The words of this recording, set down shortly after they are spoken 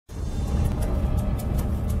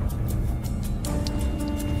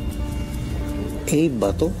A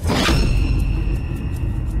ba to?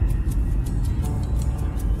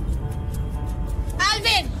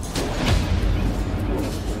 Alvin!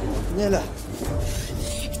 Daniela.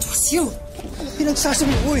 It was you. Ano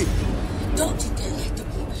pinagsasabi mo, uy? Don't you tell it to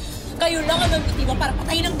me. Kayo lang ang motibo para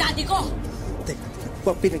patayin ang daddy ko. Teka, ano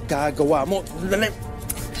ba pinagkagawa mo?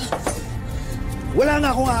 Wala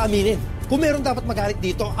nga akong aaminin. Kung meron dapat magalit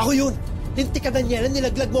dito, ako yun. Hindi ka, Daniela,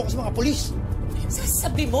 nilaglag mo ako sa mga polis.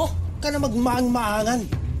 Sasabi mo? Ka na magmaang-maangan.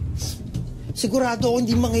 Sigurado ako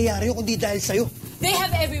hindi mangyayari yun kundi dahil sa'yo. They have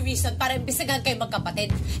every reason para imbisagan kayo magkapatid.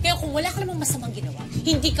 Kaya kung wala ka namang masamang ginawa,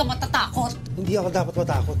 hindi ka matatakot. Hindi ako dapat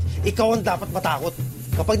matakot. Ikaw ang dapat matakot.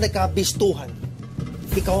 Kapag nagkabistuhan,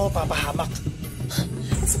 ikaw ang papahamak.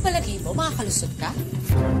 Sa palagay mo, makakalusot ka?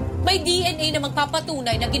 May DNA na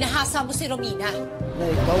magpapatunay na ginahasa mo si Romina. Na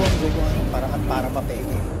ikaw ang gumawa ng paraan para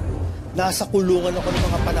mapeke. Nasa kulungan ako ng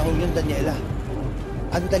mga panahon yun, Daniela.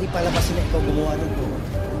 Ang dali palabasin na ikaw gumawa nun.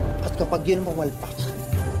 At kapag yun ang mawalpak,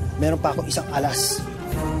 meron pa akong isang alas.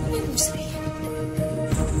 Ano sa'yo?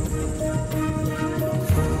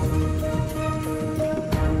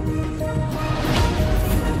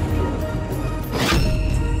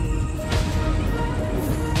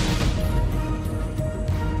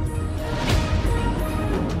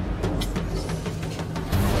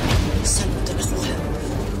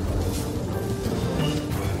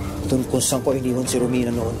 Doon kung saan ko iniwan si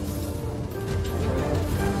Romina noon.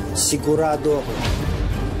 Sigurado ako,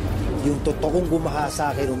 yung totoong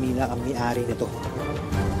gumahasa kay Romina ang may-ari nito.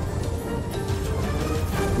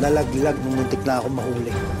 Nalaglag nung muntik na akong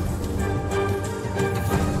mahuli.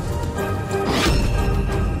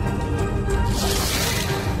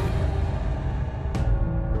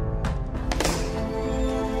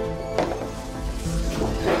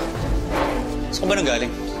 Saan ba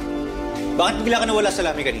nanggaling? Bakit bigla ka nawala sa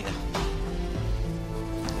lami kanina?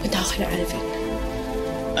 Punta ka na, Alvin.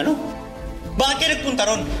 Ano? Bakit ka nagpunta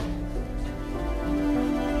ron?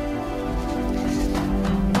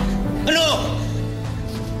 Ano?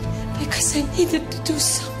 Because I needed to do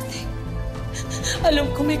something. Alam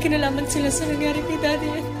ko may kinalaman sila sa nangyari kay Daddy.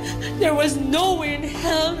 There was no way in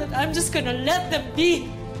hell that I'm just gonna let them be.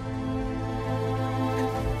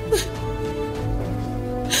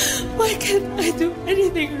 Why can't I do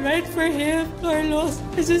anything right for him, Carlos?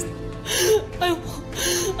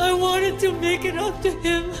 I wanted to make it up to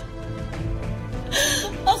him.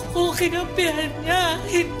 Ako kinapihan niya.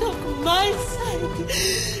 He took my side.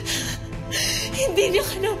 Hindi niya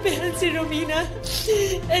kinapihan si Romina.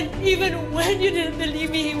 And even when you didn't believe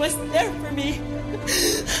me, he was there for me.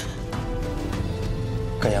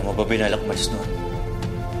 Kaya mo ba binalak malis noon?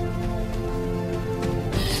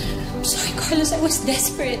 I'm sorry, Carlos. I was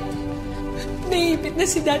desperate. Naipit na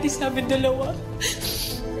si Daddy sa amin dalawa.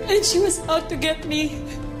 And she was out to get me.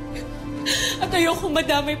 At ayoko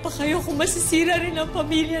madamay pa kayo kung masisira rin ang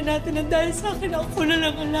pamilya natin at dahil sa akin ako na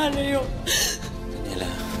lang ang lalayo. Daniela.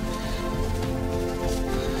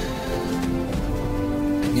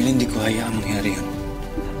 Daniela, hindi ko hayaang mangyari yun.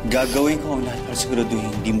 Gagawin ko ang lahat para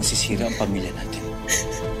siguraduhin hindi masisira ang pamilya natin.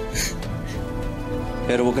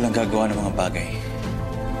 Pero huwag ka lang gagawa ng mga bagay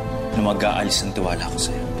na mag-aalis ng tiwala ko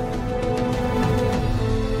sa'yo.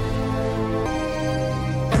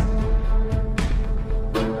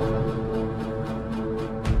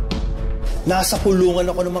 Nasa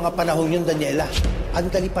kulungan ako ng mga panahon yun, Daniela.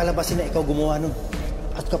 Ang dali palabasin na ikaw gumawa nun.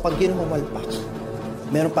 At kapag yun mamalpak,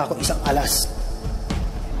 meron pa akong isang alas.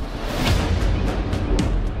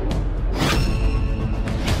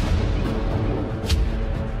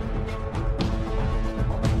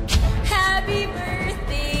 Happy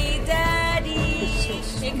birthday, Daddy!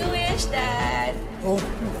 Make a wish, Dad. Oh.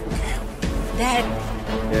 Dad.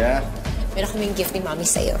 Yeah? Meron kaming gift ni Mami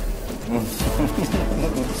sa'yo.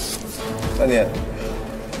 Ano yan?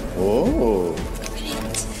 Oh.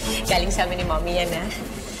 Galing sa amin ni Mommy yan, ha?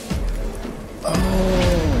 Oh.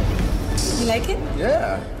 You like it?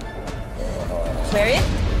 Yeah. Wear it?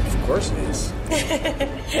 Of course it is.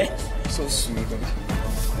 So sweet.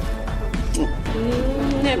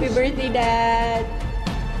 Happy birthday, Dad.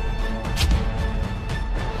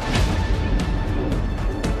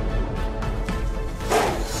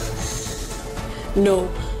 No.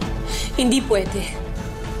 Hindi pwede.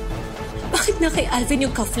 Bakit na kay Alvin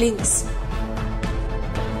yung cufflinks?